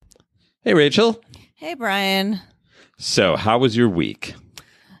Hey, Rachel. Hey, Brian. So, how was your week?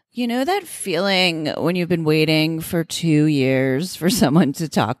 You know that feeling when you've been waiting for 2 years for someone to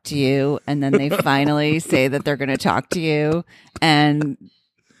talk to you, and then they finally say that they're going to talk to you, and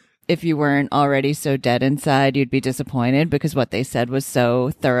if you weren't already so dead inside, you'd be disappointed because what they said was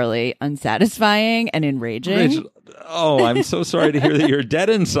so thoroughly unsatisfying and enraging. Rachel, I'm so sorry to hear that you're dead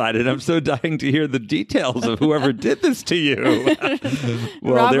inside, and I'm so dying to hear the details of whoever did this to you.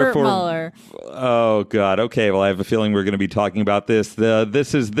 Robert Mueller. Oh, God. Okay, well, I have a feeling we're going to be talking about this.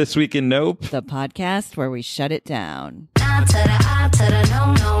 This is This Week in Nope. The podcast where we shut it down.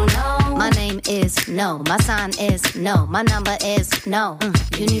 My name is no. My sign is no. My number is no.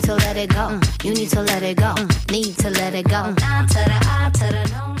 You need to let it go. You need to let it go. Need to let it go.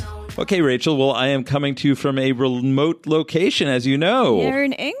 Okay, Rachel. Well, I am coming to you from a remote location, as you know. You're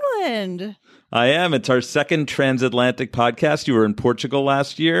in England. I am. It's our second transatlantic podcast. You were in Portugal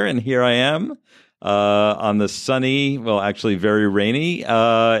last year, and here I am on the sunny, well, actually very rainy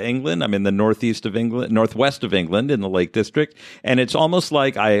England. I'm in the northwest of England, in the Lake District, and it's almost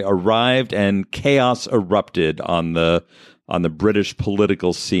like I arrived and chaos erupted on the British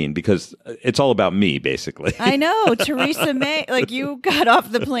political scene because it's all about me, basically. I know. Theresa May, like you got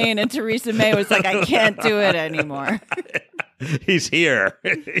off the plane and Theresa May was like, I can't do it anymore. He's here.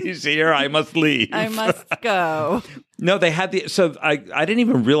 He's here. I must leave. I must go. No, they had I didn't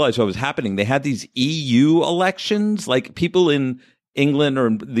even realize what was happening. They had these EU elections, like people in England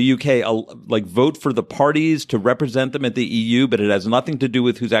or the UK like vote for the parties to represent them at the EU, but it has nothing to do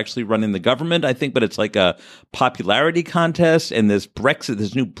with who's actually running the government, I think. But it's like a popularity contest, and this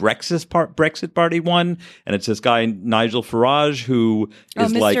new Brexit party won, and it's this guy Nigel Farage who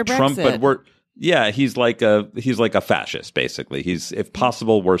is like Mr. Trump, Brexit. but he's like a fascist, basically. He's, if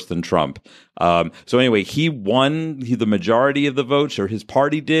possible, worse than Trump. So anyway, he won the majority of the votes, or his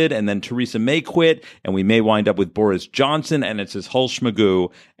party did, and then Theresa May quit, and we may wind up with Boris Johnson, and it's this whole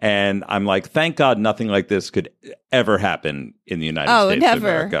schmagoo. And I'm like, thank God nothing like this could ever happen in the United States never. of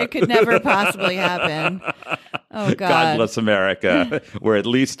America. It could never possibly happen. Oh, God. God bless America, where at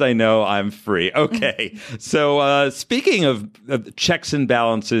least I know I'm free. Okay. So speaking of checks and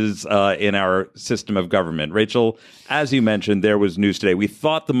balances in our system of government, Rachel, as you mentioned, there was news today. We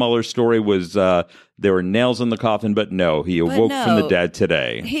thought the Mueller story was there were nails in the coffin, but no, he awoke from the dead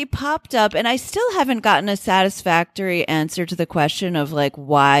today. He popped up, and I still haven't gotten a satisfactory answer to the question of like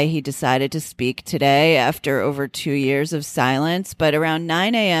why he decided to speak today after over 2 years of silence. But around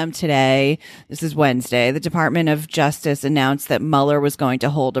 9 a.m. today, this is Wednesday, the Department of Justice announced that Mueller was going to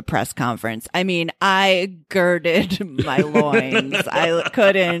hold a press conference. I mean, I girded my loins.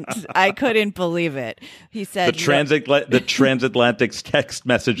 I couldn't believe it. He said the transatlantic text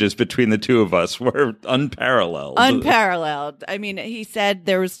messages between the two of us were unparalleled. I mean, he said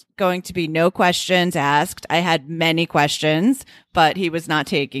there was going to be no questions asked. I had many questions, but he was not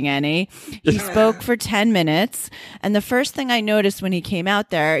taking any. He spoke for 10 minutes. And the first thing I noticed when he came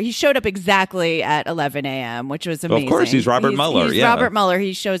out there, he showed up exactly at 11 a.m., which was amazing. Of course, he's Robert Mueller. He's Robert Mueller.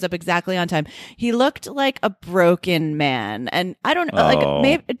 He shows up exactly on time. He looked like a broken man. And I don't know, like,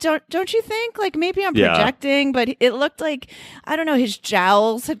 maybe, don't you think? Like, maybe I'm projecting, but it looked like, I don't know, his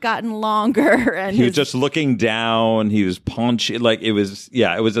jowls had gotten longer. And he was just looking down. He was paunchy. Like, it was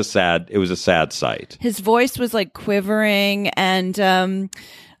a sad sight. His voice was like quivering, and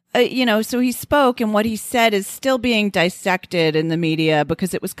so he spoke, and what he said is still being dissected in the media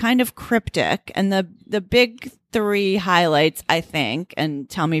because it was kind of cryptic. And the big three highlights, I think, and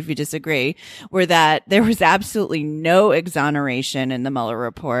tell me if you disagree, were that there was absolutely no exoneration in the Mueller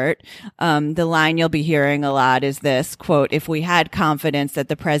report. The line you'll be hearing a lot is this, quote, "If we had confidence that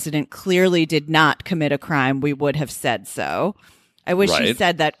the president clearly did not commit a crime, we would have said so." I wish he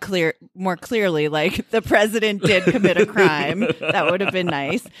said that more clearly, like the president did commit a crime. That would have been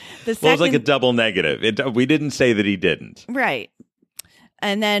nice. Well, it was like a double negative. We didn't say that he didn't. Right.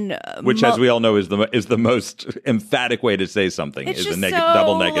 And then, which, as we all know, is the most emphatic way to say something. It's is just a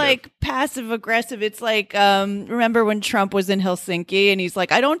double negative, like passive aggressive. It's like remember when Trump was in Helsinki and he's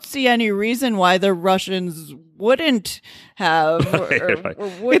like, I don't see any reason why the Russians wouldn't have.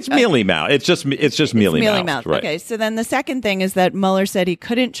 It's mealy mouth. It's just mealy mouth. Right. Okay. So then the second thing is that Mueller said he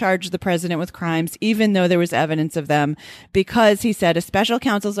couldn't charge the president with crimes, even though there was evidence of them, because he said a special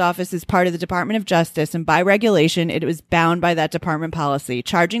counsel's office is part of the Department of Justice, and by regulation, it was bound by that department policy.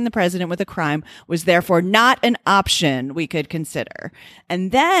 Charging the president with a crime was therefore not an option we could consider.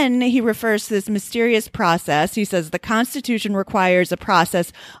 And then he refers to this mysterious process. He says the Constitution requires a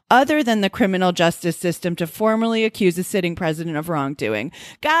process other than the criminal justice system to formally accuse a sitting sitting president of wrongdoing.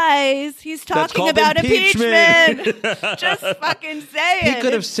 Guys, he's That's talking called about impeachment. Just fucking say it. He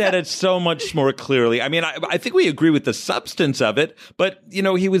could have said it so much more clearly. I mean, I think we agree with the substance of it, but, you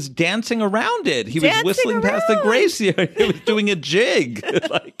know, he was dancing around it. He was whistling past the Gracie. He was doing a jig.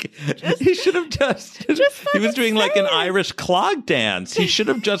 Like, he should have just he was doing like an Irish clog dance. He should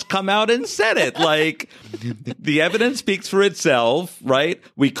have just come out and said it. Like, the evidence speaks for itself, right?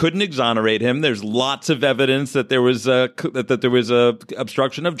 We couldn't exonerate him. There's lots of evidence that there was a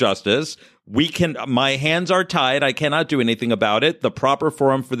obstruction of justice. My hands are tied. I cannot do anything about it. The proper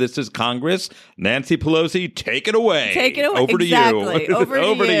forum for this is Congress. Nancy Pelosi, take it away. Take it away. Over exactly. to you.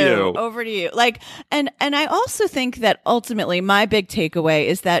 Over to you. Over to you. Like, and I also think that ultimately my big takeaway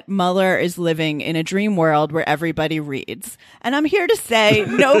is that Mueller is living in a dream world where everybody reads. And I'm here to say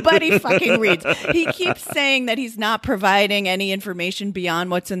nobody fucking reads. He keeps saying that he's not providing any information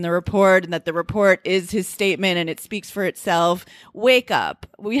beyond what's in the report and that the report is his statement and it speaks for itself. Wake up.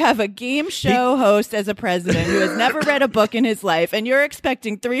 We have a game show host as a president who has never read a book in his life, and you're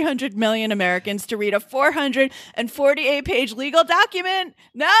expecting 300 million Americans to read a 448-page legal document?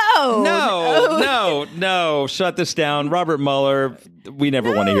 No. Shut this down. Robert Mueller, we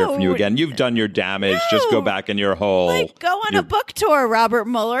never want to hear from you again. You've done your damage. Just go back in your hole. Like, go on a book tour, Robert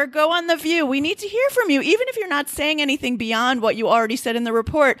Mueller. Go on The View. We need to hear from you. Even if you're not saying anything beyond what you already said in the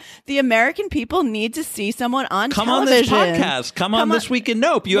report, the American people need to see someone on television. Come on this podcast. Come on This Week in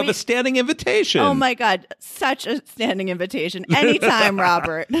Nope. You have a standing invitation. Oh, my God. Such a standing invitation. Anytime,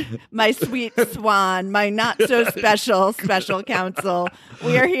 Robert. My sweet swan, my not-so-special counsel.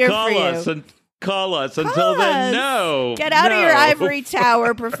 We are here for you. Call us. Until then, no. Get out of your ivory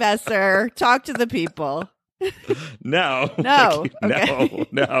tower, Professor. Talk to the people. No. Okay.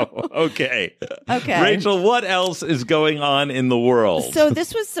 No. Okay. Okay. Rachel, what else is going on in the world? So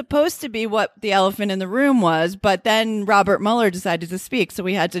this was supposed to be what the elephant in the room was, but then Robert Mueller decided to speak, so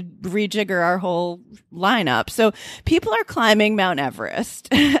we had to rejigger our whole lineup. So people are climbing Mount Everest,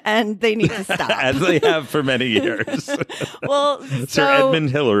 and they need to stop. As they have for many years. Well, Sir Edmund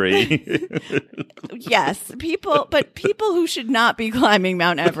Hillary. Yes, people who should not be climbing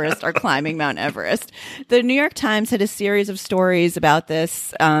Mount Everest are climbing Mount Everest. The New York Times had a series of stories about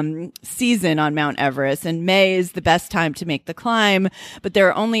this season on Mount Everest, and May is the best time to make the climb, but there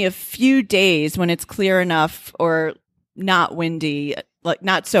are only a few days when it's clear enough or not windy, like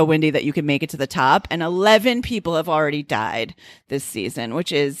not so windy that you can make it to the top, and 11 people have already died this season,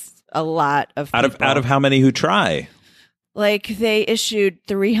 which is a lot of people. Out of how many who try? Like, they issued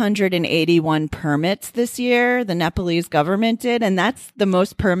 381 permits this year. The Nepalese government did, and that's the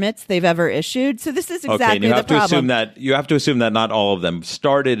most permits they've ever issued. So this is exactly the problem. You have to assume that not all of them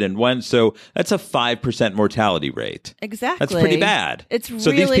started and went. So that's a 5% mortality rate. Exactly. That's pretty bad.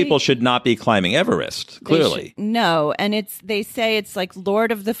 So these people should not be climbing Everest, clearly. No, and they say it's like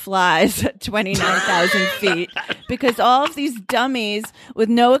Lord of the Flies at 29,000 feet, because all of these dummies with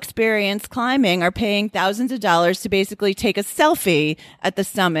no experience climbing are paying thousands of dollars to basically take a selfie at the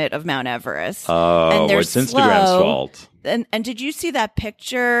summit of Mount Everest. Oh, it's Instagram's fault. And did you see that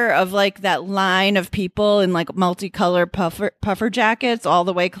picture of like that line of people in like multicolored puffer jackets all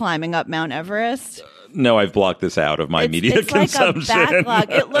the way climbing up Mount Everest? No, I've blocked this out of my media consumption. It's like a backlog.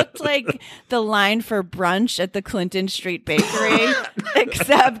 It looked like the line for brunch at the Clinton Street Bakery,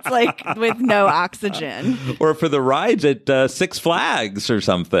 except like with no oxygen. Or for the rides at Six Flags or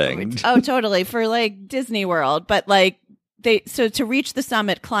something. Oh, totally. For like Disney World. But like, so to reach the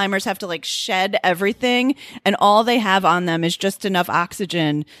summit, climbers have to like shed everything, and all they have on them is just enough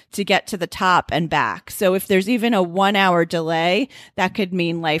oxygen to get to the top and back. So if there's even a 1 hour delay, that could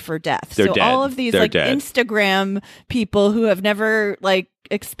mean life or death. They're so dead. All of these They're like dead. Instagram people who have never like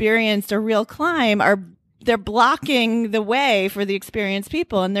experienced a real climb they're blocking the way for the experienced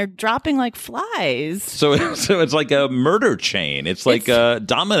people, and they're dropping like flies. So it's like a murder chain. It's like a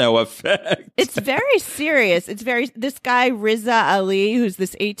domino effect. It's very serious. This guy, Riza Ali, who's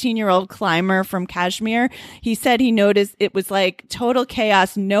this 18-year-old climber from Kashmir, he said he noticed it was like total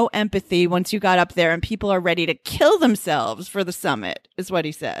chaos, no empathy once you got up there, and people are ready to kill themselves for the summit, is what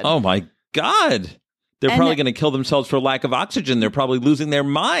he said. Oh my God. They're probably going to kill themselves for lack of oxygen. They're probably losing their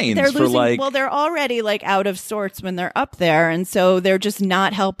minds. Well, they're already like out of sorts when they're up there. And so they're just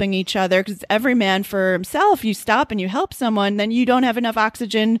not helping each other, because every man for himself. You stop and you help someone, then you don't have enough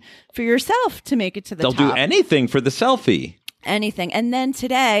oxygen for yourself to make it to the top. They'll do anything for the selfie. Anything. And then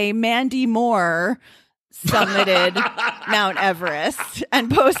today, Mandy Moore summited Mount Everest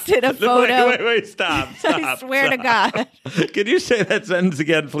and posted a photo. Wait, stop. I swear to God. Can you say that sentence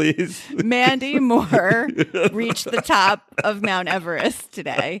again, please? Mandy Moore reached the top of Mount Everest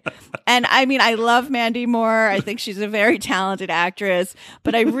today. And I mean, I love Mandy Moore. I think she's a very talented actress,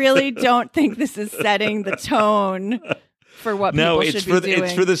 but I really don't think this is setting the tone for what people should be doing.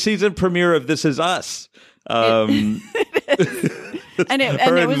 It's for the season premiere of This Is Us. Milo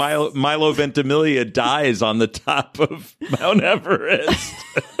Ventimiglia dies on the top of Mount Everest.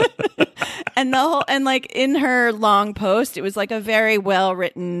 And like in her long post, it was like a very well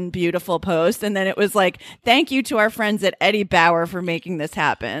written, beautiful post. And then it was like, thank you to our friends at Eddie Bauer for making this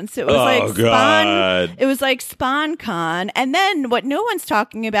happen. So it was it was like SpawnCon. And then what no one's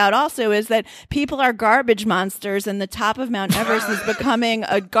talking about also is that people are garbage monsters and the top of Mount Everest is becoming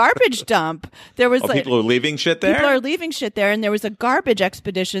a garbage dump. There was people are leaving shit there? People are leaving shit there. And there was a garbage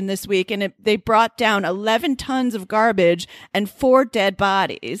expedition this week and they brought down 11 tons of garbage and 4 dead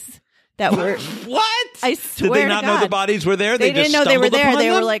bodies. That were what? I swear Did they not know the bodies were there? They didn't know they were there. They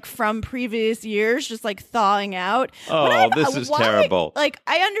them? were like from previous years, just like thawing out. This is terrible. Like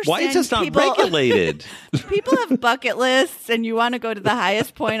I understand. Why is this not regulated? People have bucket lists, and you want to go to the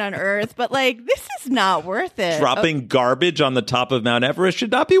highest point on Earth, but like this is not worth it. Dropping garbage on the top of Mount Everest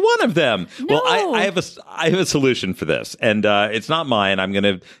should not be one of them. No. Well, I have a solution for this, and it's not mine. I'm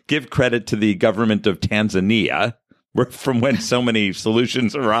going to give credit to the government of Tanzania, from when so many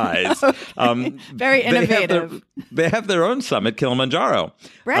solutions arise. Very innovative. They have their own summit, Kilimanjaro.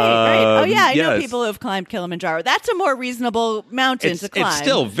 Right. Oh, yeah. I know people who have climbed Kilimanjaro. That's a more reasonable mountain to climb. It's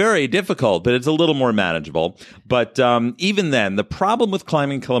still very difficult, but it's a little more manageable. But even then, the problem with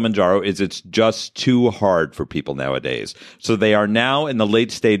climbing Kilimanjaro is it's just too hard for people nowadays. So they are now in the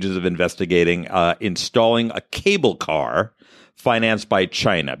late stages of investigating installing a cable car financed by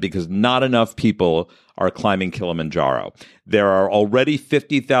China because not enough people are climbing Kilimanjaro. There are already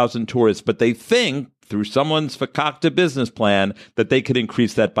 50,000 tourists, but they think through someone's fakakta business plan that they could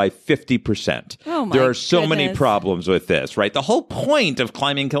increase that by 50%. Oh my There are so goodness. many problems with this, right? The whole point of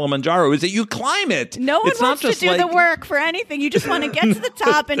climbing Kilimanjaro is that you climb it. No one it's wants not just to do the like- work for anything. You just want to get to the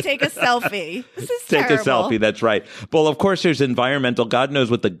top and take a selfie. This is Take terrible. a selfie. That's right. Well, of course, there's environmental. God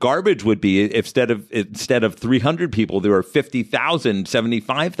knows what the garbage would be if instead of 300 people, there are 50,000,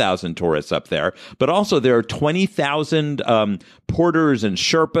 75,000 tourists up there. But also, there are 20,000 porters and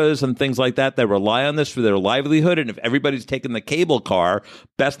Sherpas and things like that rely on this for their livelihood. And if everybody's taking the cable car,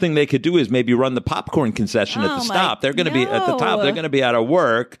 best thing they could do is maybe run the popcorn concession at the stop. They're going to be at the top. They're going to be out of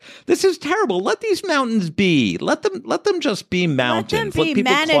work. This is terrible. Let these mountains be. Let them just be mountains. Let them be.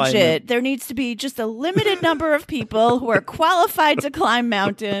 Manage it. There needs to be just a limited number of people who are qualified to climb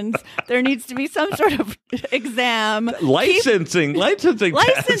mountains. There needs to be some sort of exam. Licensing. Licensing.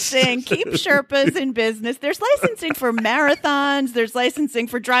 Keep Sherpas in business. There's licensing for marathons. There's licensing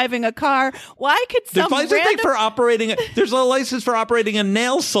for driving a car. Why could some There's there's a license for operating a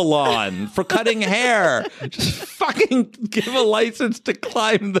nail salon, for cutting hair. Just fucking give a license to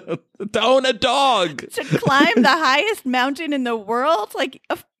climb to own a dog. to climb the highest mountain in the world? Like,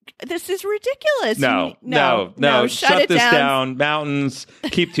 this is ridiculous. No. Shut it this down. Mountains,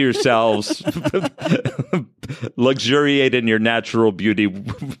 keep to yourselves. Luxuriate in your natural beauty.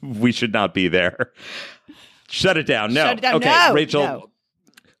 We should not be there. Shut it down. No. Shut it down. Okay, No. Rachel. No.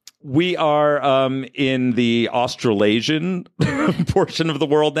 We are in the Australasian portion of the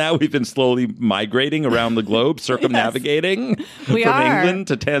world now. We've been slowly migrating around the globe, circumnavigating from England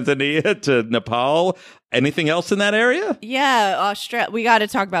to Tanzania to Nepal. Anything else in that area? Yeah, we got to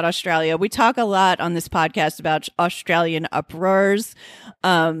talk about Australia. We talk a lot on this podcast about Australian uproars.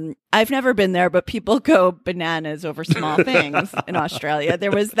 I've never been there, but people go bananas over small things in Australia.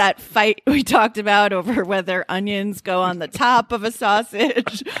 There was that fight we talked about over whether onions go on the top of a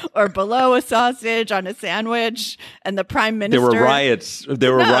sausage or below a sausage on a sandwich, and the Prime Minister... There were riots.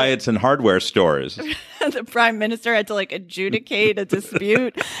 There were riots in hardware stores. The Prime Minister had to adjudicate a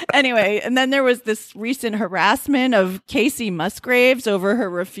dispute. Anyway, and then there was this recent harassment of Casey Musgraves over her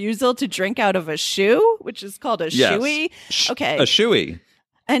refusal to drink out of a shoe, which is called a shoey. Okay. A shoey.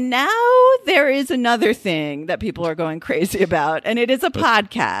 And now there is another thing that people are going crazy about, and it is a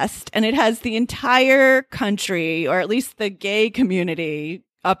podcast, and it has the entire country, or at least the gay community,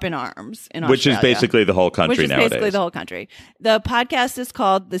 up in arms in Australia. Which is basically the whole country nowadays. The podcast is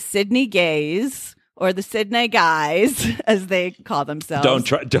called The Sydney Gays, or the Sydney guys, as they call themselves. Don't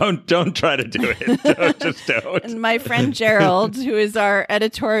try to do it. Don't. And my friend Gerald, who is our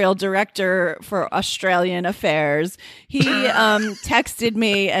editorial director for Australian affairs, he texted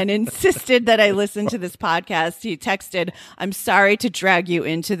me and insisted that I listen to this podcast. He texted, "I'm sorry to drag you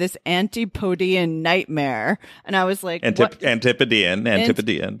into this Antipodean nightmare," and I was like, Antipodean,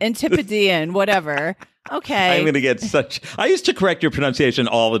 whatever. Okay. I'm going to get I used to correct your pronunciation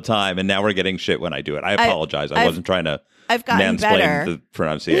all the time, and now we're getting shit when I do it. I apologize. I wasn't trying to gotten mansplain better. the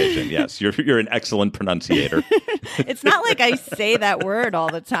pronunciation. Yes, you're an excellent pronunciator. It's not like I say that word all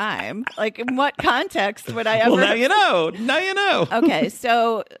the time. Like, in what context would I ever? Well, now you know. Now you know. Okay,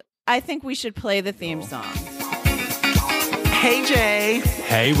 so I think we should play the theme song. Hey, Jay.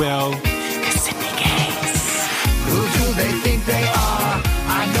 Hey, Will. The Sydney Gays. Who do they think they are?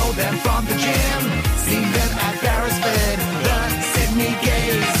 I know them from the gym. Seen them at Beresford. The Sydney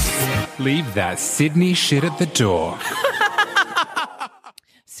Gays. Leave that Sydney shit at the door.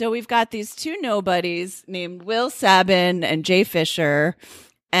 So we've got these two nobodies named Will Sabin and Jay Fisher,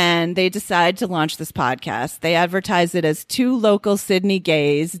 and they decide to launch this podcast. They advertise it as two local Sydney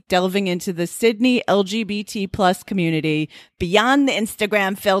gays delving into the Sydney LGBT plus community beyond the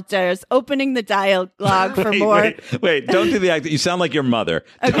Instagram filters, opening the dialogue for more. Wait, don't do the act. You sound like your mother.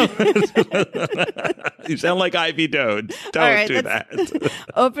 Okay. You sound like Ivy Dode. Don't do that.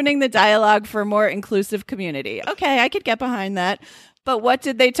 Opening the dialogue for more inclusive community. Okay, I could get behind that. But what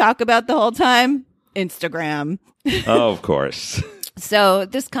did they talk about the whole time? Instagram. Oh, of course. So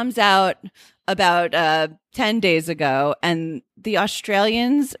this comes out about 10 days ago, and the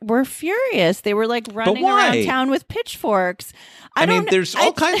Australians were furious. They were like running around town with pitchforks. I mean, there's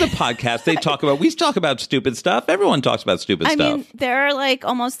all kinds of podcasts they talk about. We talk about stupid stuff. Everyone talks about stupid stuff. I mean, there are like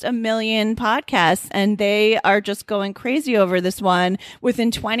almost 1 million podcasts, and they are just going crazy over this one.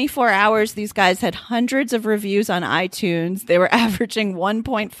 Within 24 hours, these guys had hundreds of reviews on iTunes. They were averaging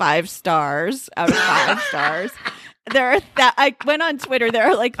 1.5 stars out of 5 stars. I went on Twitter. There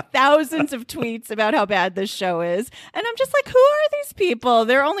are like thousands of tweets about how bad this show is. And I'm just like, who are these people?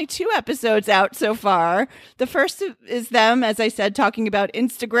 There are only 2 episodes out so far. The first is them, as I said, talking about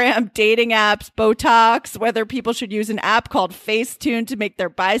Instagram, dating apps, Botox, whether people should use an app called Facetune to make their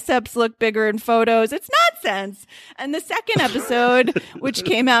biceps look bigger in photos. It's nonsense. And the second episode, which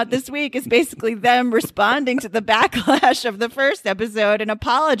came out this week, is basically them responding to the backlash of the first episode and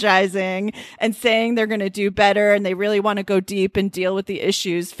apologizing and saying they're going to do better and they really want to go deep and deal with the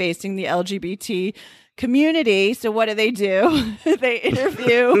issues facing the LGBT community. So what do? They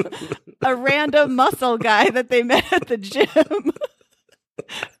interview a random muscle guy that they met at the gym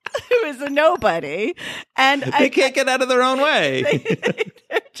who is a nobody. And they can't get out of their own way.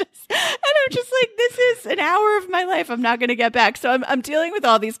 I'm just like, this is an hour of my life I'm not going to get back. So I'm dealing with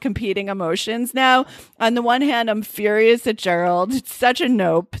all these competing emotions now. On the one hand, I'm furious at Gerald. It's such a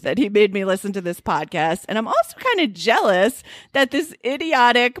nope that he made me listen to this podcast. And I'm also kind of jealous that this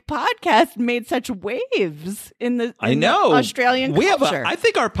idiotic podcast made such waves in the Australian culture. I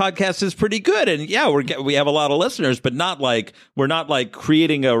think our podcast is pretty good. And yeah, we have a lot of listeners, but we're not like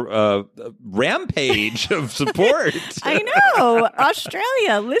creating a rampage of support. I know.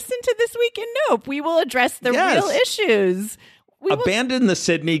 Australia, listen to This Week in Nope. We will address the real issues. Abandon the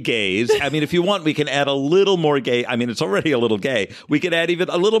Sydney gays. I mean, if you want, we can add a little more gay. I mean, it's already a little gay. We could add even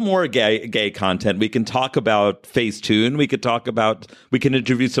a little more gay content. We can talk about Facetune. We can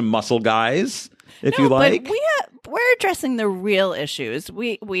interview some muscle guys if you like. But we're addressing the real issues.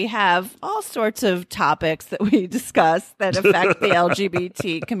 We have all sorts of topics that we discuss that affect the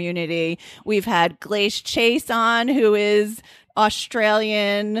LGBT community. We've had Glace Chase on, who is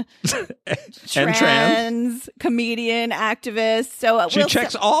Australian trans comedian activist. So she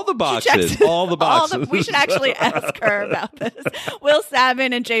checks all the boxes. All the boxes. We should actually ask her about this. Will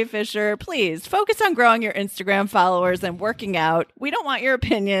Sabin and Jay Fisher, please focus on growing your Instagram followers and working out. We don't want your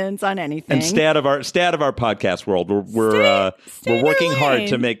opinions on anything. And stay out of our podcast world. We're working hard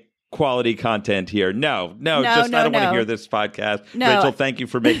to make quality content here. No, I don't want to hear this podcast. No. Rachel, thank you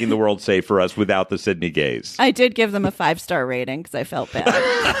for making the world safe for us without the Sydney gays. I did give them a 5-star rating because I felt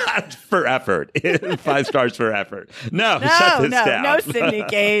bad. For effort. 5 stars for effort. No, shut this down. No Sydney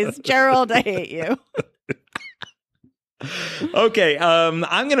gays. Gerald, I hate you. Okay, I'm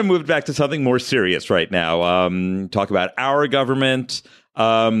going to move back to something more serious right now. Talk about our government.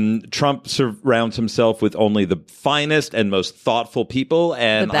 Trump surrounds himself with only the finest and most thoughtful people,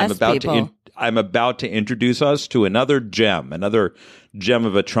 and I'm about to introduce us to another gem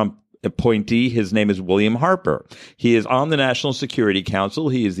of a Trump appointee. His name is William Harper. He is on the National Security Council.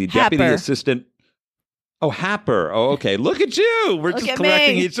 He is the deputy assistant. Oh, Happer. Oh, okay. Look at you. We're Look just at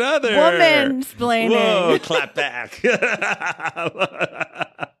correcting me. each other. Woman-splaining. Whoa, clap back.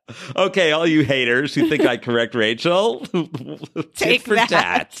 Okay, all you haters who think I correct Rachel, Take tit for that.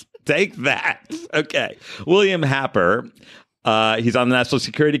 tat. Take that. Okay. William Happer. He's on the National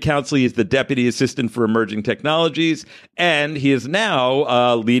Security Council. He's the Deputy Assistant for Emerging Technologies, and he is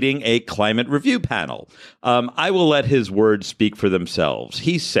now leading a climate review panel. I will let his words speak for themselves.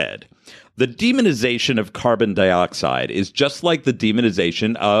 He said, "The demonization of carbon dioxide is just like the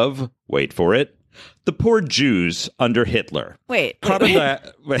demonization of, wait for it, the poor Jews under Hitler." Wait. Carbon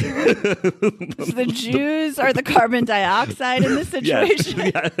wait. The Jews are the carbon dioxide in this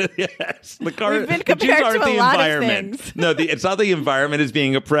situation? Yes. We've been The Jews compared aren't to a the lot of environment. things. No, it's not the environment is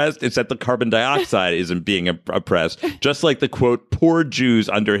being oppressed. It's that the carbon dioxide isn't being oppressed. Just like the quote, poor Jews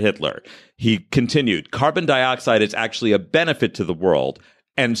under Hitler. He continued, carbon dioxide is actually a benefit to the world,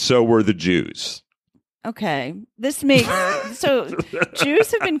 and so were the Jews. Okay. This makes so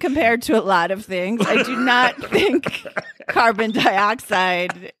Jews have been compared to a lot of things. I do not think carbon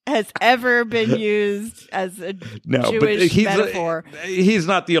dioxide has ever been used as a Jewish metaphor. He's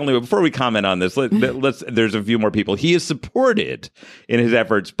not the only one. Before we comment on this, let's there's a few more people. He is supported in his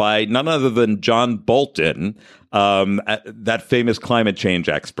efforts by none other than John Bolton, that famous climate change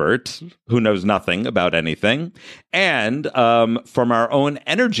expert who knows nothing about anything, and from our own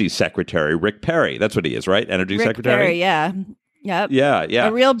energy secretary, Rick Perry. That's what he is, right? Energy Rick secretary? Perry, yeah. Yep. Yeah.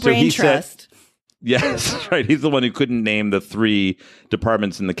 A real So brain he said- trust. Yes, right. He's the one who couldn't name the 3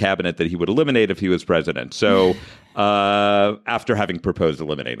 departments in the cabinet that he would eliminate if he was president. So after having proposed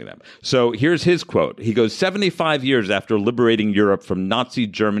eliminating them. So here's his quote. He goes, 75 years after liberating Europe from Nazi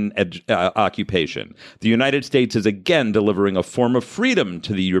German occupation, the United States is again delivering a form of freedom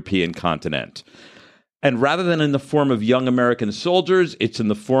to the European continent. And rather than in the form of young American soldiers, it's in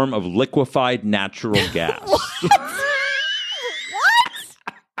the form of liquefied natural gas.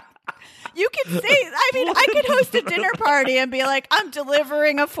 You could say, I could host a dinner party and be like, I'm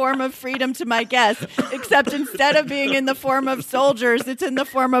delivering a form of freedom to my guests, except instead of being in the form of soldiers, it's in the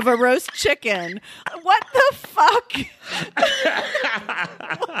form of a roast chicken. What the fuck?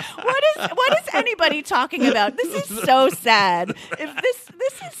 What is anybody talking about? This is so sad. If this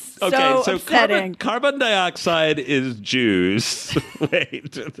is so upsetting. Carbon dioxide is Jews.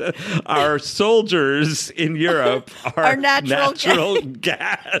 Wait, our soldiers in Europe are natural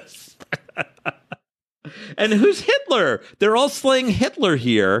gas. And who's Hitler? They're all slaying Hitler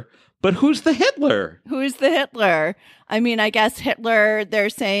here, but who's the Hitler? Who's the Hitler? I mean, I guess Hitler, they're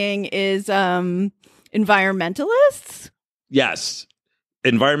saying, is environmentalists? Yes.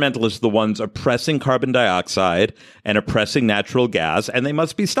 Environmentalists are the ones oppressing carbon dioxide and oppressing natural gas, and they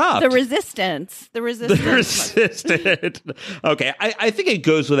must be stopped. The resistance. Okay, I think it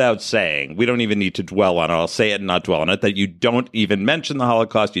goes without saying. We don't even need to dwell on it. I'll say it and not dwell on it, that you don't even mention the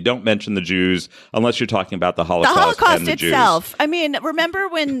Holocaust. You don't mention the Jews unless you're talking about the Holocaust, the Holocaust and the itself. Jews. I mean, remember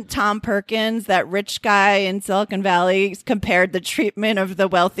when Tom Perkins, that rich guy in Silicon Valley, compared the treatment of the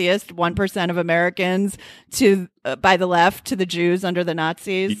wealthiest 1% of Americans to by the left to the Jews under the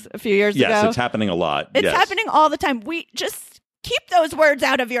Nazis a few years ago? Yes, it's happening a lot. It's Yes. happening all the time. We just keep those words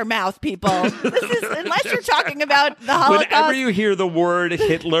out of your mouth, people. This is unless you're talking about the Holocaust. Whenever you hear the word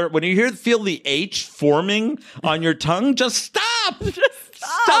Hitler, when you feel the H forming on your tongue, just stop.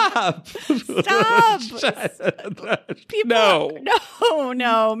 Stop. People,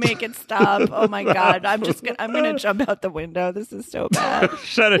 no, make it stop. Oh my God. I'm gonna jump out the window. This is so bad.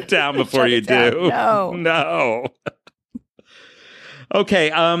 Shut it down before Shut you it down. do. No.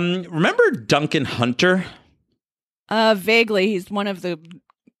 Okay, remember Duncan Hunter? Vaguely, he's one of the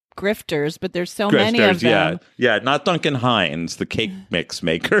grifters, but there's so many of them. Yeah, not Duncan Hines, the cake mix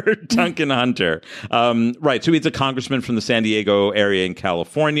maker. Duncan Hunter. Right, so he's a congressman from the San Diego area in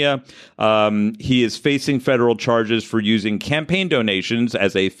California. He is facing federal charges for using campaign donations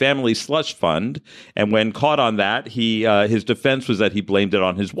as a family slush fund, and when caught on that, his defense was that he blamed it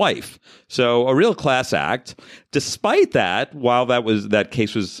on his wife. So a real class act. Despite that, while that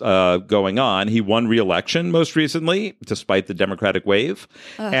case was going on, he won re-election most recently, despite the Democratic wave.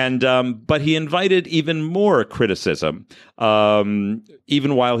 But he invited even more criticism,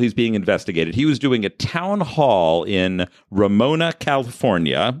 even while he's being investigated. He was doing a town hall in Ramona,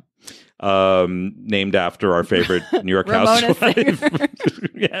 California, named after our favorite New York Ramona housewife.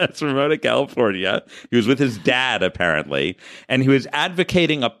 Yeah, it's Ramona, California. He was with his dad, apparently, and he was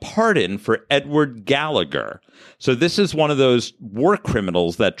advocating a pardon for Edward Gallagher. So this is one of those war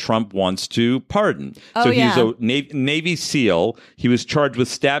criminals that Trump wants to pardon. Oh, so yeah. he's a Navy SEAL. He was charged with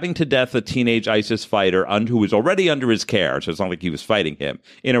stabbing to death a teenage ISIS fighter who was already under his care. So it's not like he was fighting him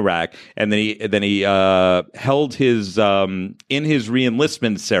in Iraq. And then he held his in his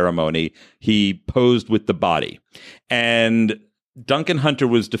reenlistment ceremony. He posed with the body, and Duncan Hunter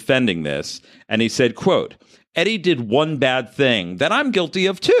was defending this, and he said, "Quote: Eddie did one bad thing that I'm guilty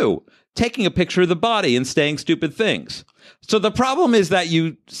of too." Taking a picture of the body and saying stupid things. So the problem is that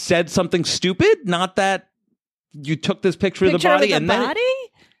you said something stupid, not that you took this picture of the body. And body?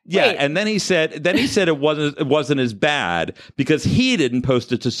 Yeah, Wait. and then he said it wasn't as bad because he didn't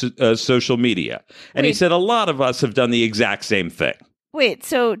post it to social media. And he Wait. said a lot of us have done the exact same thing. Wait,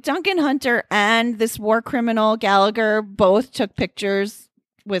 so Duncan Hunter and this war criminal Gallagher both took pictures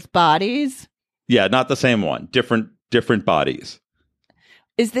with bodies? Yeah, not the same one. Different bodies.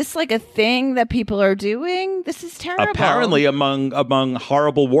 Is this like a thing that people are doing? This is terrible. Apparently, among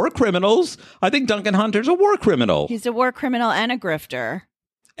horrible war criminals, I think Duncan Hunter's a war criminal. He's a war criminal and a grifter.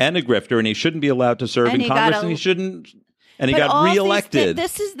 And a grifter, and he shouldn't be allowed to serve And in he Congress, got and he shouldn't. And he But all got of these reelected.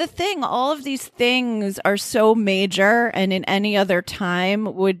 this is the thing. All of these things are so major, and in any other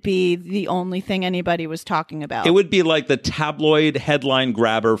time would be the only thing anybody was talking about. It would be like the tabloid headline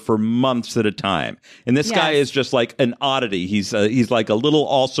grabber for months at a time. And this guy Yes. is just like an oddity. He's like a little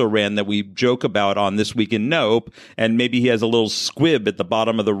also-ran that we joke about on This Week in Nope, and maybe he has a little squib at the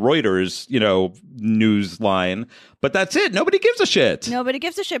bottom of the Reuters, news line. But that's it. Nobody gives a shit. Nobody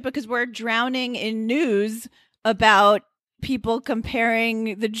gives a shit because we're drowning in news about people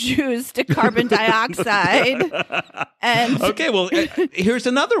comparing the Jews to carbon dioxide. And Okay, well, here's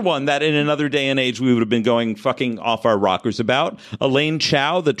another one that in another day and age we would have been going fucking off our rockers about. Elaine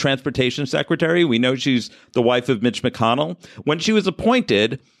Chao, the transportation secretary. We know she's the wife of Mitch McConnell. When she was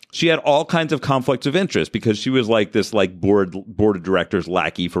appointed, she had all kinds of conflicts of interest because she was like this board of directors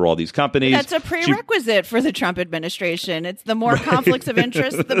lackey for all these companies. that's a prerequisite for the Trump administration. It's the more conflicts of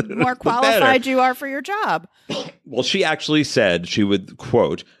interest, the more qualified you are for your job. Well, she actually said she would,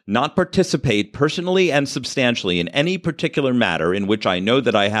 quote, not participate personally and substantially in any particular matter in which I know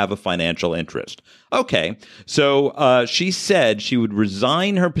that I have a financial interest. Okay, so she said she would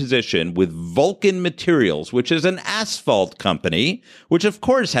resign her position with Vulcan Materials, which is an asphalt company, which of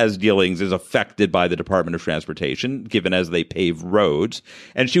course has dealings is affected by the Department of Transportation, given as they pave roads.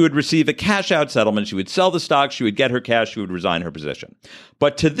 And she would receive a cash-out settlement. She would sell the stock. She would get her cash. She would resign her position.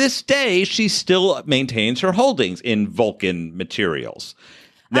 But to this day, she still maintains her holdings in Vulcan Materials.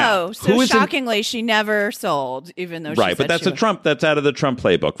 Now, so who is shockingly, she never sold, even though she right, said but that's she a would. Trump. That's out of the Trump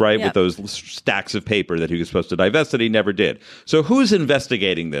playbook, right? Yep. With those stacks of paper that he was supposed to divest that he never did. So who's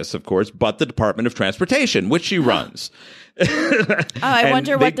investigating this? Of course, but the Department of Transportation, which she runs. I And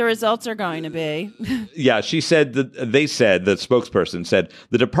wonder they- what the results are going to be. Yeah, she said that the spokesperson said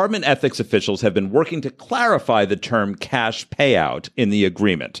the department ethics officials have been working to clarify the term cash payout in the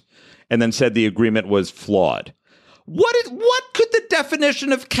agreement, and then said the agreement was flawed. What could the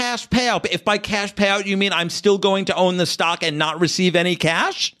definition of cash payout be? If by cash payout you mean I'm still going to own the stock and not receive any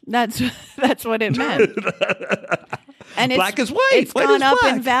cash? That's what it meant. And Black is white. It's White gone is up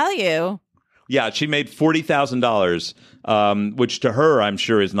black. in value. Yeah, she made $40,000, which to her, I'm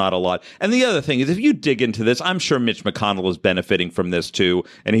sure, is not a lot. And the other thing is, if you dig into this, I'm sure Mitch McConnell is benefiting from this too,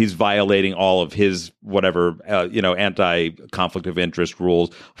 and he's violating all of his whatever, anti-conflict of interest rules.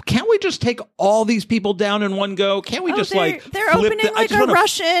 Can't we just take all these people down in one go? Can't we just they're flip opening I like just a wanna-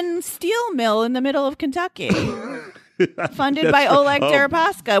 Russian steel mill in the middle of Kentucky, funded by Oleg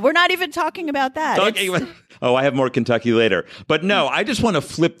Deripaska. We're not even talking about that. Oh, I have more Kentucky later. But no, I just want to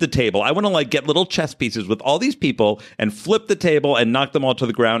flip the table. I want to get little chess pieces with all these people and flip the table and knock them all to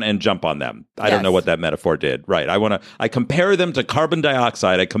the ground and jump on them. I don't know what that metaphor did. Right. I compare them to carbon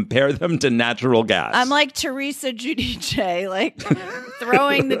dioxide. I compare them to natural gas. I'm like Teresa Giudice,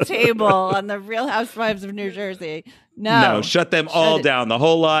 throwing the table on the Real Housewives of New Jersey. No, shut them all it. down. The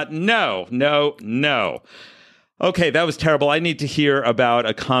whole lot. No. Okay, that was terrible. I need to hear about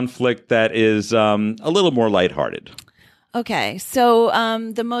a conflict that is a little more lighthearted. Okay, so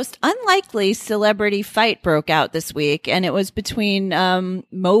the most unlikely celebrity fight broke out this week, and it was between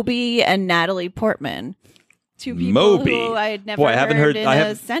Moby and Natalie Portman. Two people Moby. who I had never Boy, I haven't heard- in I a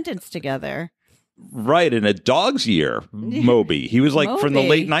have- sentence together. Right, in a dog's year, Moby. He was from the Moby.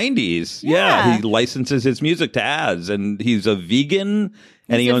 late 90s. Yeah. He licenses his music to ads, and he's a vegan,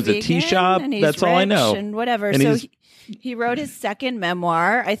 and He's he owns a tea vegan, shop. and he's That's all I rich know. and whatever. And So he's He wrote his second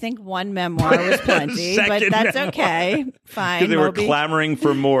memoir. I think one memoir was plenty, but that's okay. Fine. Because they were Moby. clamoring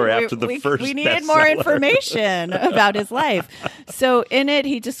for more after the first We needed more bestseller. information about his life. So in it,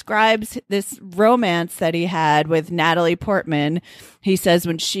 he describes this romance that he had with Natalie Portman. He says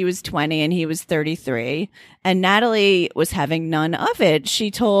when she was 20 and he was 33. And Natalie was having none of it. She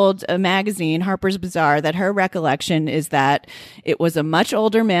told a magazine, Harper's Bazaar, that her recollection is that it was a much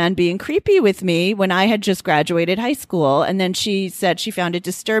older man being creepy with me when I had just graduated high school. And then she said she found it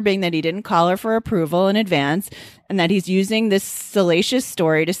disturbing that he didn't call her for approval in advance and that he's using this salacious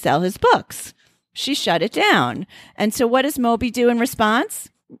story to sell his books. She shut it down. And so what does Moby do in response?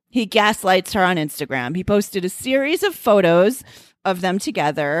 He gaslights her on Instagram. He posted a series of photos of them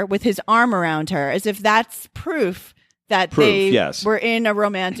together with his arm around her as if that's proof that they yes. were in a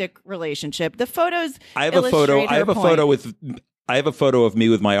romantic relationship. The photos I have a photo. I have a photo of me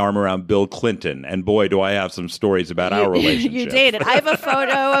with my arm around Bill Clinton, and boy, do I have some stories about our relationship. You dated. I have a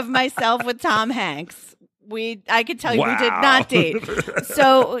photo of myself with Tom Hanks. I could tell you we did not date.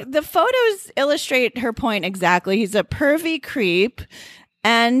 So the photos illustrate her point exactly. He's a pervy creep,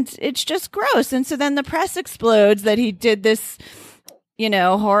 and it's just gross. And so then the press explodes that he did this,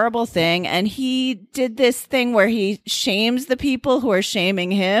 horrible thing. And he did this thing where he shames the people who are shaming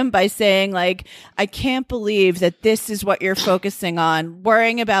him by saying, like, I can't believe that this is what you're focusing on,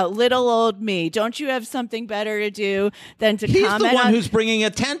 worrying about little old me. Don't you have something better to do than to He's comment the one on who's bringing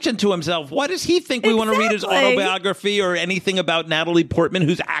attention to himself. What does he think we want to read his Exactly. autobiography or anything about Natalie Portman,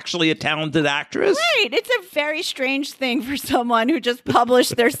 who's actually a talented actress? Right. It's a very strange thing for someone who just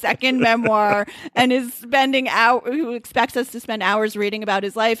published their second memoir and is who expects us to spend hours reading about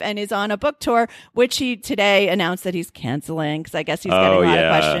his life and is on a book tour, which he today announced that he's canceling because I guess he's getting a lot of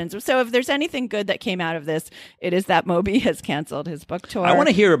questions. So if there's anything good that came out of this, it is that Moby has canceled his book tour. I want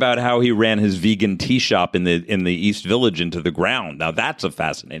to hear about how he ran his vegan tea shop in the East Village into the ground. Now that's a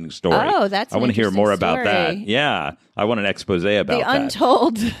fascinating story. Oh, that's I want to hear more about that. story. Yeah, I want an expose about The that.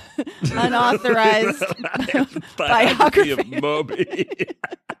 untold, unauthorized Biography biography of Moby.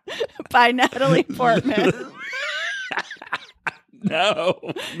 by Natalie Portman. No,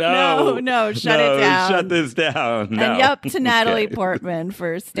 Shut it down. Shut this down. No. And yup to Natalie Okay. Portman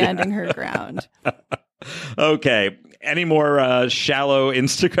for standing her ground. Okay. Any more shallow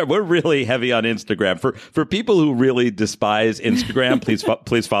Instagram? We're really heavy on Instagram. For people who really despise Instagram,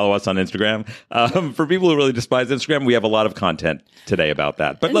 please follow us on Instagram. For people who really despise Instagram, we have a lot of content today about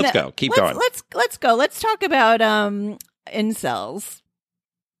that. But let's go. Keep going. Let's go. Let's talk about incels.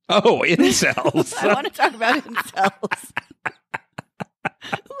 Oh, incels. I want to talk about incels.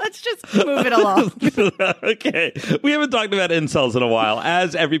 Let's just move it along. Okay. We haven't talked about incels in a while.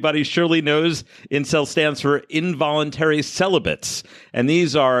 As everybody surely knows, incel stands for involuntary celibates. And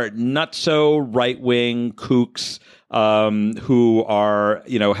these are nutso right-wing kooks who are,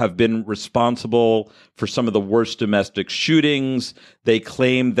 have been responsible for some of the worst domestic shootings. They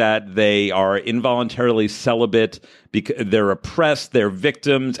claim that they are involuntarily celibate because they're oppressed, they're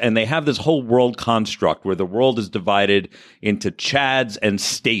victims, and they have this whole world construct where the world is divided into Chads and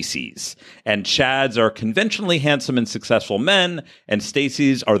Stacys. And Chads are conventionally handsome and successful men, and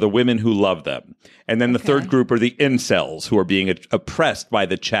Stacys are the women who love them. And then the third group are the incels who are being oppressed by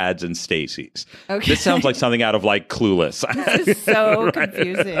the Chads and Stacys. Okay. This sounds like something out of like Clueless. This is so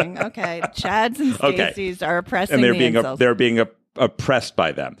confusing. Okay. Chads and Stacys are oppressing and they're being oppressed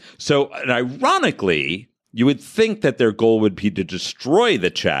by them. So, and ironically, you would think that their goal would be to destroy the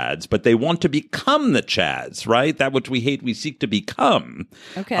Chads, but they want to become the Chads, right? That which we hate, we seek to become.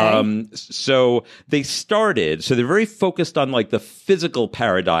 Okay. So they're very focused on like the physical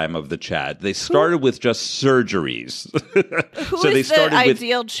paradigm of the Chad. They started with just surgeries. Who so is they started the with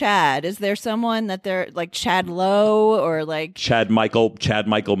ideal Chad? Is there someone that they're like Chad Lowe or like Chad Michael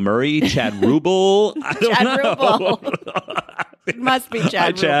Murray, Chad Rubel? I don't Chad know. Rubel? It must be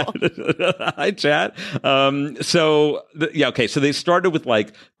Chad Rubel. Hi, Chad. So they started with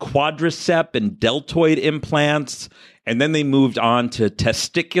like quadricep and deltoid implants, and then they moved on to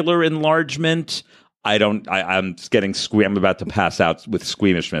testicular enlargement. I'm getting I'm about to pass out with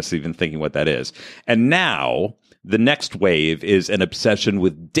squeamishness, even thinking what that is. And now the next wave is an obsession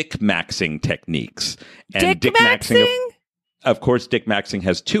with dick maxing techniques. And Dick maxing? Of course, Dick Maxing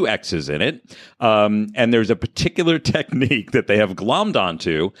has two X's in it. And there's a particular technique that they have glommed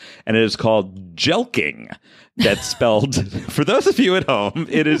onto, and it is called jelking. That's spelled, for those of you at home,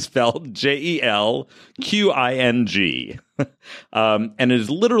 it is spelled Jelqing. And it is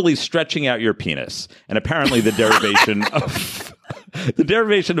literally stretching out your penis. And apparently the derivation of The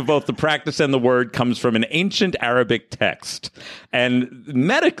derivation of both the practice and the word comes from an ancient Arabic text. And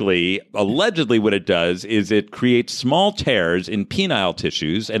medically, allegedly what it does is it creates small tears in penile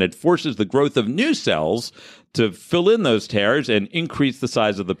tissues, and it forces the growth of new cells to fill in those tears and increase the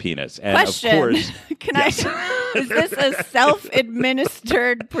size of the penis. And Question. of course, Can I? Is this a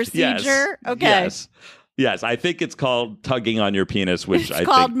self-administered procedure? Okay. Yes, I think it's called tugging on your penis, which It's I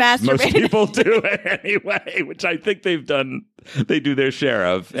called think most masturbating. people do anyway, which I think they do their share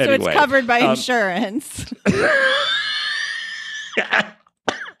of So anyway. it's covered by insurance.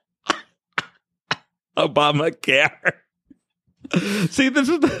 Obamacare. See, this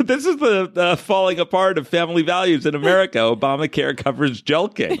is the falling apart of family values in America. Obamacare covers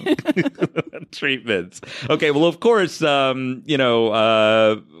jelking treatments. Okay, well, of course, what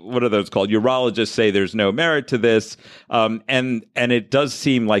are those called? Urologists say there's no merit to this, and it does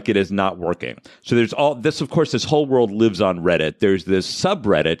seem like it is not working. So there's all this. Of course, this whole world lives on Reddit. There's this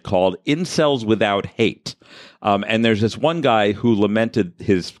subreddit called Incels Without Hate. And there's this one guy who lamented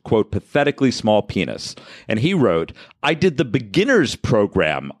his, quote, pathetically small penis. And he wrote, I did the beginners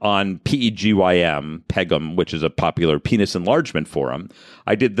program on PEGYM, which is a popular penis enlargement forum.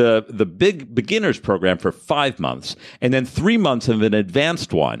 I did the big beginners program for 5 months and then 3 months of an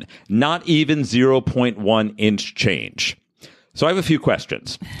advanced one, not even 0.1 inch change. So I have a few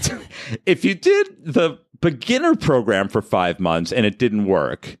questions. If you did the beginner program for 5 months and it didn't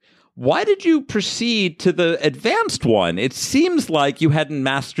work, why did you proceed to the advanced one? It seems like you hadn't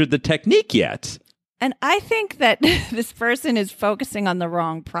mastered the technique yet. And I think that this person is focusing on the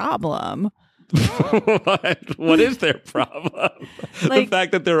wrong problem. What is their problem? The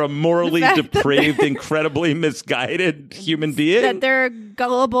fact that they're a morally depraved, incredibly misguided human being? That they're a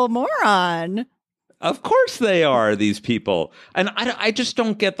gullible moron. Of course they are, these people. And I just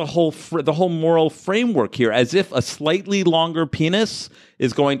don't get the whole moral framework here, as if a slightly longer penis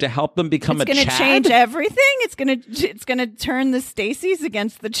is going to help them become a Chad. It's going to change everything. It's going to turn the Stacys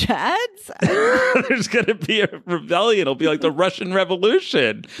against the Chads. There's going to be a rebellion. It'll be like the Russian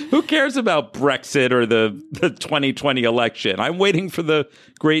Revolution. Who cares about Brexit or the 2020 election? I'm waiting for the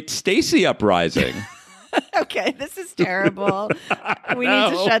great Stacey uprising. Okay, this is terrible. We need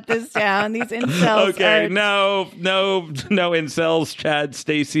to shut this down. These incels. Okay, are... no incels, Chad,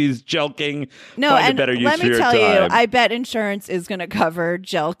 Stacey's jelking. No, Find and a better use let for me your tell time. you, I bet insurance is going to cover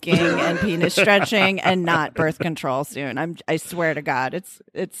jelking and penis stretching and not birth control soon. I swear to God,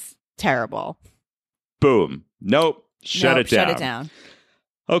 it's terrible. Boom. Nope. Shut it down. Shut it down.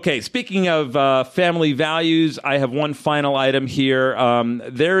 Okay, speaking of family values, I have one final item here.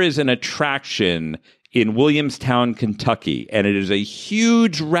 There is an attraction in Williamstown, Kentucky, and it is a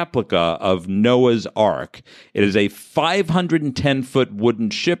huge replica of Noah's Ark. It is a 510-foot wooden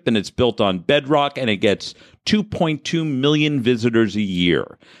ship, and it's built on bedrock, and it gets 2.2 million visitors a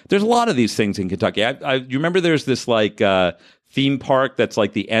year. There's a lot of these things in Kentucky. You remember there's this theme park that's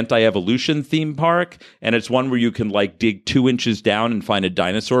like the anti-evolution theme park, and it's one where you can dig 2 inches down and find a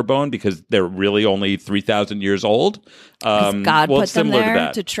dinosaur bone because they're really only 3,000 years old. God put them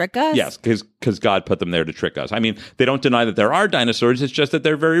there to trick us? Yes, because God put them there to trick us. I mean, they don't deny that there are dinosaurs. It's just that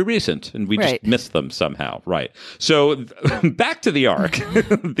they're very recent, and we just missed them somehow. Right. So back to the Ark.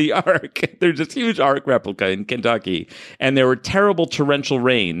 The Ark. There's this huge Ark replica in Kentucky, and there were terrible torrential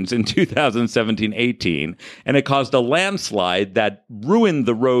rains in 2017-18, and it caused a landslide that ruined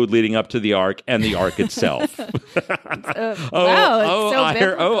the road leading up to the Ark and the Ark itself.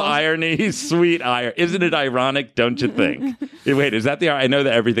 Irony, sweet irony. Isn't it ironic, don't you think? Wait, is that I know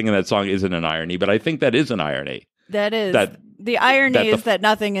that everything in that song isn't an irony, but I think that is an irony. That is. The irony is that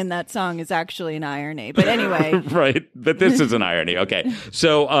nothing in that song is actually an irony. But anyway. Right. But this is an irony. Okay.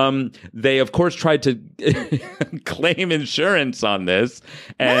 So they, of course, tried to claim insurance on this.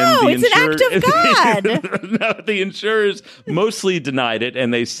 And it's an act of God. No, the insurers mostly denied it.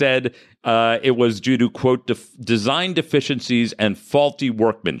 And they said it was due to, quote, design deficiencies and faulty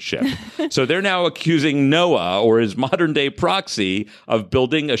workmanship. So they're now accusing Noah or his modern day proxy of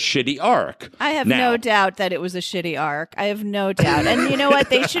building a shitty ark. I have no doubt that it was a shitty ark. I have no doubt. And you know what?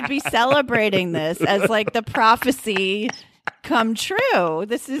 They should be celebrating this as the prophecy come true.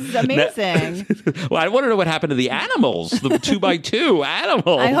 This is amazing. Well, I want to know what happened to the animals, the 2x2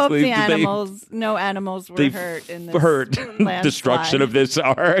 animals. I hope no animals were hurt in this destruction of this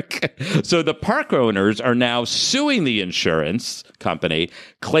ark. So the park owners are now suing the insurance company,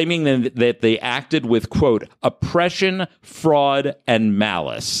 claiming that they acted with, quote, oppression, fraud, and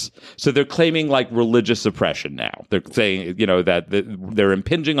malice. So they're claiming religious oppression now. They're saying, that they're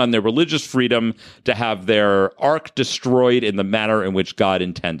impinging on their religious freedom to have their ark destroyed in the manner in which God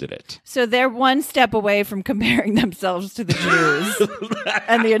intended it. So they're one step away from comparing themselves to the Jews,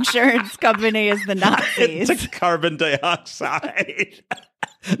 and the insurance company is the Nazis. It's carbon dioxide.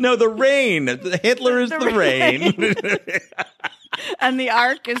 No, the rain. Hitler is the rain. And the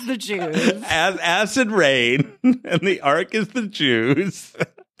Ark is the Jews. Acid rain, and the Ark is the Jews.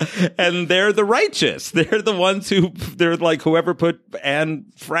 And they're the righteous. They're the ones they're like whoever put Anne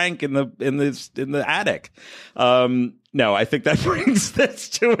Frank in the attic. No, I think that brings this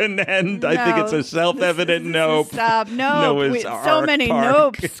to an end. I think it's a self-evident nope. Stop. Nope. So many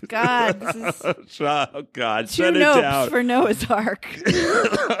nopes. God. This is oh, God. two Shut it nopes down. for Noah's Ark.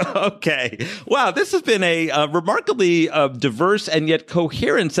 Okay. Wow, this has been a remarkably diverse and yet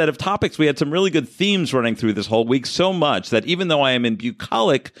coherent set of topics. We had some really good themes running through this whole week, so much that even though I am in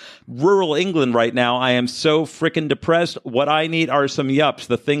bucolic rural England right now, I am so frickin' depressed. What I need are some yups,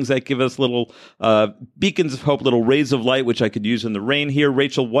 the things that give us little beacons of hope, little rays of light, which I could use in the rain here.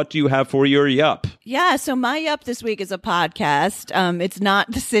 Rachel, what do you have for your yup? Yeah, so my yup this week is a podcast. It's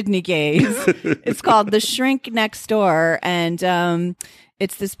not the Sydney Gaze. It's called The Shrink Next Door, and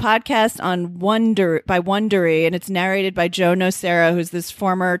it's this podcast on by Wondery, and it's narrated by Joe Nocera, who's this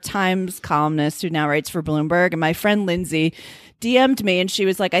former Times columnist who now writes for Bloomberg. And my friend Lindsay DM'd me, and she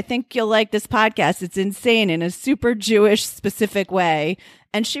was like, I think you'll like this podcast. It's insane in a super Jewish specific way.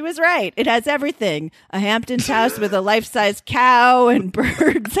 And she was right. It has everything. A Hamptons house with a life-size cow and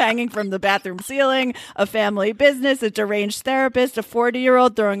birds hanging from the bathroom ceiling, a family business, a deranged therapist, a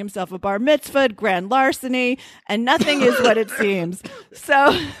 40-year-old throwing himself a bar mitzvah, grand larceny, and nothing is what it seems.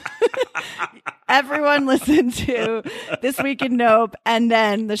 So everyone listen to This Week in Nope and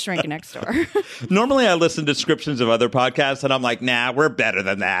then The Shrink Next Door. Normally I listen to descriptions of other podcasts and I'm like, nah, we're better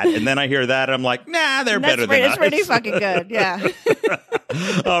than that. And then I hear that and I'm like, nah, they're better than us. It's pretty fucking good, yeah.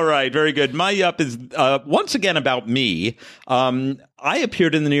 All right, very good. My yup is once again about me. I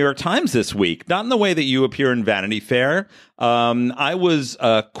appeared in the New York Times this week, not in the way that you appear in Vanity Fair. I was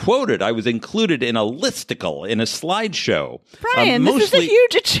quoted. I was included in a listicle, in a slideshow. Brian, this is a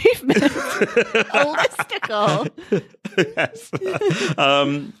huge achievement. A listicle. Yes.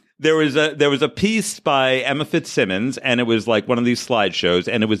 There was a piece by Emma Fitzsimmons, and it was like one of these slideshows,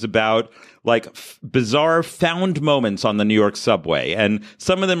 and it was about like bizarre found moments on the New York subway. And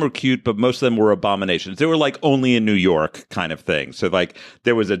some of them were cute, but most of them were abominations. They were like only in New York kind of thing. So like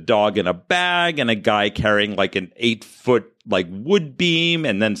there was a dog in a bag and a guy carrying like an 8-foot like wood beam,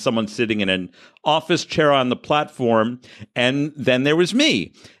 and then someone sitting in an office chair on the platform. And then there was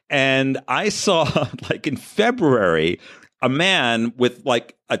me. And I saw like in February, a man with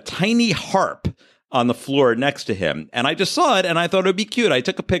like a tiny harp on the floor next to him. And I just saw it and I thought it would be cute. I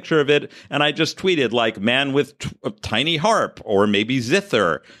took a picture of it and I just tweeted like man with a tiny harp, or maybe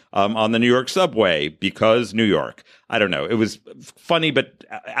zither on the New York subway because New York. I don't know. It was funny, but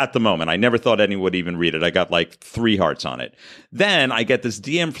at the moment, I never thought anyone would even read it. I got like 3 hearts on it. Then I get this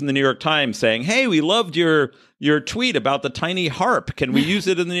DM from the New York Times saying, hey, we loved your tweet about the tiny harp. Can we use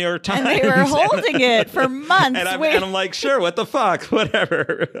it in the New York Times? And they were holding it for months. And I'm like, sure, what the fuck,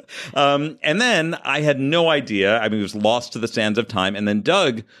 whatever. And then I had no idea. I mean, it was lost to the sands of time. And then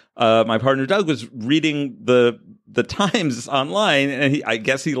Doug, my partner Doug, was reading the Times online, and I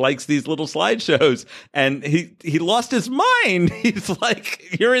guess he likes these little slideshows, and he lost his mind. He's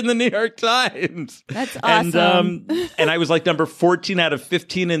like, you're in the New York Times. That's awesome. And I was like number 14 out of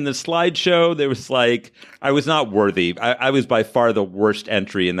 15 in the slideshow. There was like, I was not worthy. I was by far the worst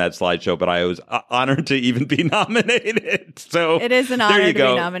entry in that slideshow, but I was honored to even be nominated. So it is an honor to be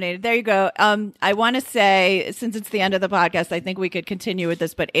nominated. There you go. I want to say, since it's the end of the podcast, I think we could continue with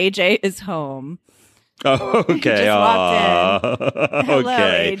this, but AJ is home. Oh, okay. Just walked in. Hello,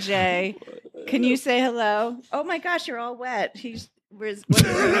 okay. AJ. Can you say hello? Oh my gosh, you're all wet. Was it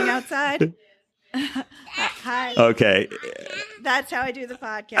raining outside? Hi. Okay. That's how I do the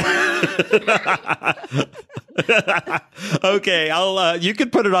podcast. Okay, you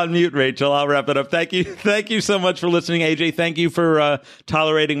can put it on mute, Rachel. I'll wrap it up. Thank you so much for listening, AJ. Thank you for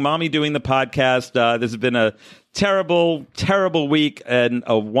tolerating Mommy doing the podcast. This has been a terrible week and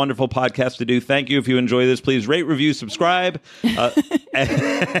a wonderful podcast to do. Thank you. If you enjoy this, please rate, review, subscribe,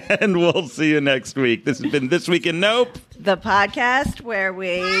 and we'll see you next week. This has been This Week in Nope, the podcast where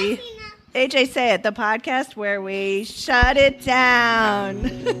we... AJ, say it. The podcast where we shut it down.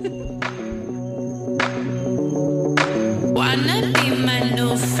 Wanna be my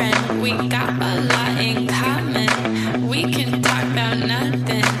new friend? We got a lot in common.